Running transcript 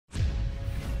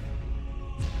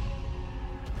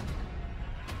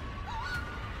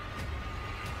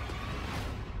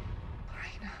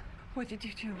What did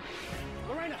you do?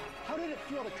 Lorena, how did it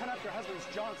feel to cut up your husband's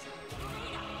Johnson?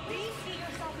 Please see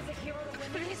yourself as a hero to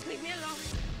women. Please leave me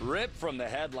alone. Ripped from the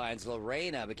headlines,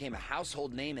 Lorena became a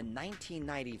household name in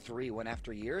 1993 when,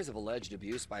 after years of alleged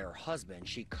abuse by her husband,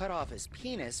 she cut off his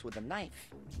penis with a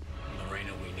knife.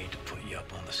 Lorena, we need to put you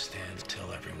up on the stand to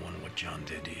tell everyone what John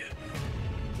did to you.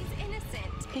 He's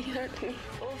innocent. He hurt me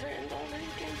over and over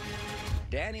again.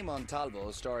 Danny Montalvo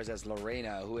stars as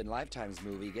Lorena, who in Lifetime's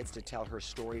movie gets to tell her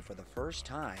story for the first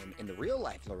time. In the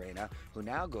real-life Lorena, who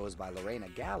now goes by Lorena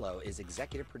Gallo, is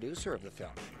executive producer of the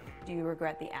film. Do you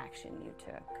regret the action you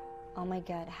took? Oh my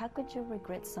God, how could you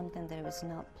regret something that was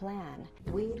not planned?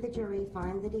 We, the jury,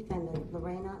 find the defendant,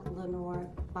 Lorena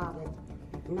Bobbitt,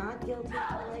 not guilty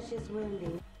of malicious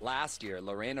wounding. Last year,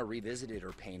 Lorena revisited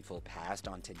her painful past.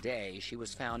 On Today, she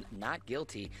was found not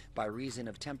guilty by reason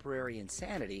of temporary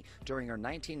insanity during her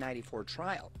 1994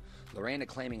 trial. Lorena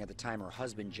claiming at the time her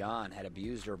husband John had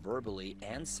abused her verbally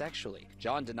and sexually.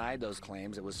 John denied those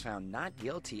claims and was found not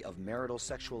guilty of marital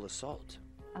sexual assault.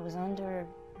 I was under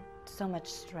so much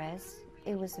stress.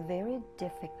 It was very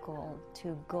difficult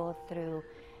to go through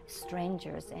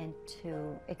strangers and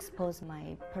to expose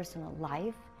my personal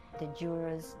life. The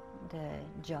jurors, the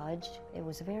judge, it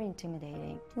was very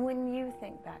intimidating. When you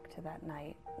think back to that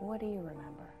night, what do you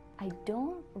remember? I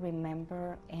don't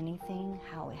remember anything,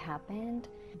 how it happened,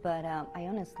 but I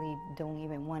honestly don't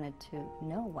even want to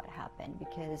know what happened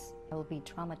because I will be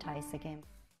traumatized again.